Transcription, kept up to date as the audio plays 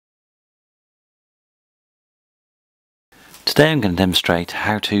Today I'm going to demonstrate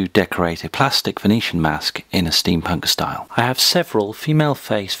how to decorate a plastic Venetian mask in a steampunk style. I have several female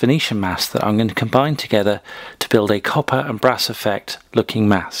face Venetian masks that I'm going to combine together to build a copper and brass effect looking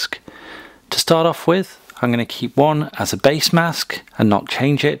mask. To start off with, I'm going to keep one as a base mask and not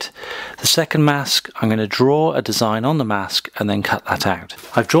change it. The second mask, I'm going to draw a design on the mask and then cut that out.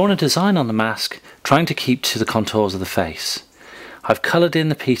 I've drawn a design on the mask trying to keep to the contours of the face. I've coloured in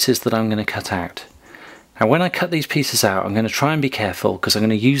the pieces that I'm going to cut out. Now when I cut these pieces out, I'm going to try and be careful because I'm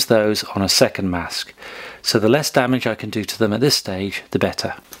going to use those on a second mask. So the less damage I can do to them at this stage, the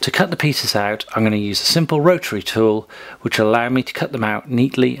better. To cut the pieces out, I'm going to use a simple rotary tool which will allow me to cut them out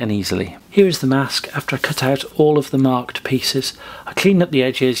neatly and easily. Here is the mask after I cut out all of the marked pieces. I cleaned up the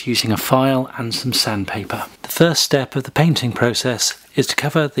edges using a file and some sandpaper. The first step of the painting process is to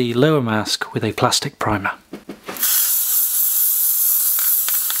cover the lower mask with a plastic primer.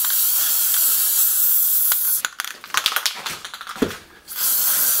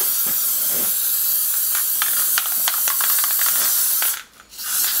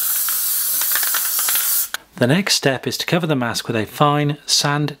 The next step is to cover the mask with a fine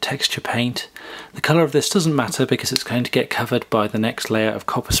sand texture paint. The colour of this doesn't matter because it's going to get covered by the next layer of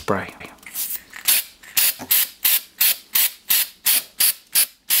copper spray.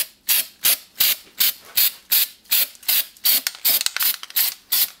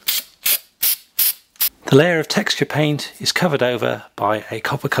 The layer of texture paint is covered over by a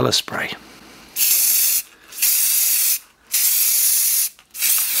copper colour spray.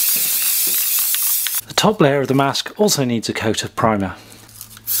 The top layer of the mask also needs a coat of primer.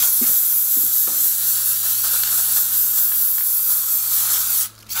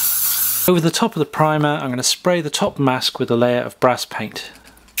 Over the top of the primer, I'm going to spray the top mask with a layer of brass paint.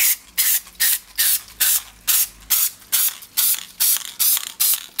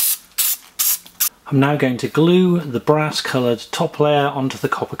 I'm now going to glue the brass coloured top layer onto the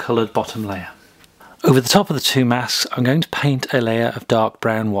copper coloured bottom layer. Over the top of the two masks, I'm going to paint a layer of dark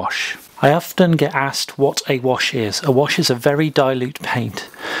brown wash. I often get asked what a wash is. A wash is a very dilute paint.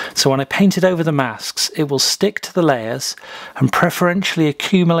 So when I paint it over the masks, it will stick to the layers and preferentially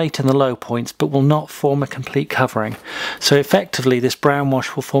accumulate in the low points, but will not form a complete covering. So effectively, this brown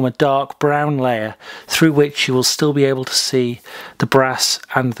wash will form a dark brown layer through which you will still be able to see the brass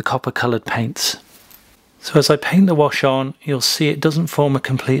and the copper coloured paints. So as I paint the wash on, you'll see it doesn't form a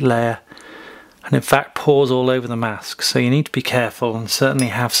complete layer, and in fact pours all over the mask, so you need to be careful and certainly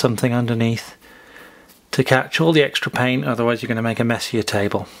have something underneath to catch all the extra paint, otherwise you're going to make a mess of your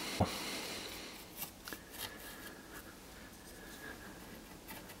table.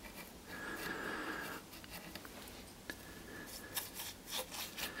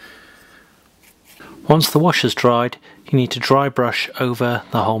 Once the wash has dried, you need to dry brush over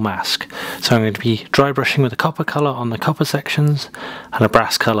the whole mask. So I'm going to be dry brushing with a copper colour on the copper sections and a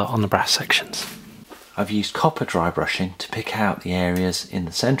brass colour on the brass sections. I've used copper dry brushing to pick out the areas in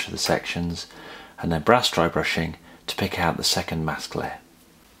the centre of the sections, and then brass dry brushing to pick out the second mask layer.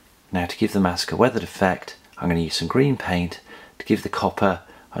 Now to give the mask a weathered effect, I'm going to use some green paint to give the copper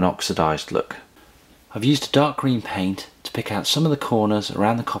an oxidised look. I've used a dark green paint to pick out some of the corners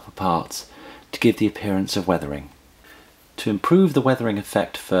around the copper parts to give the appearance of weathering. To improve the weathering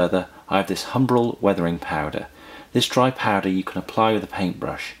effect further, I have this Humbrol weathering powder. This dry powder you can apply with a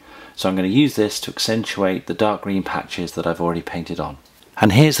paintbrush, so I'm going to use this to accentuate the dark green patches that I've already painted on.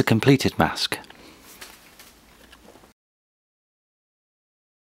 And here's the completed mask.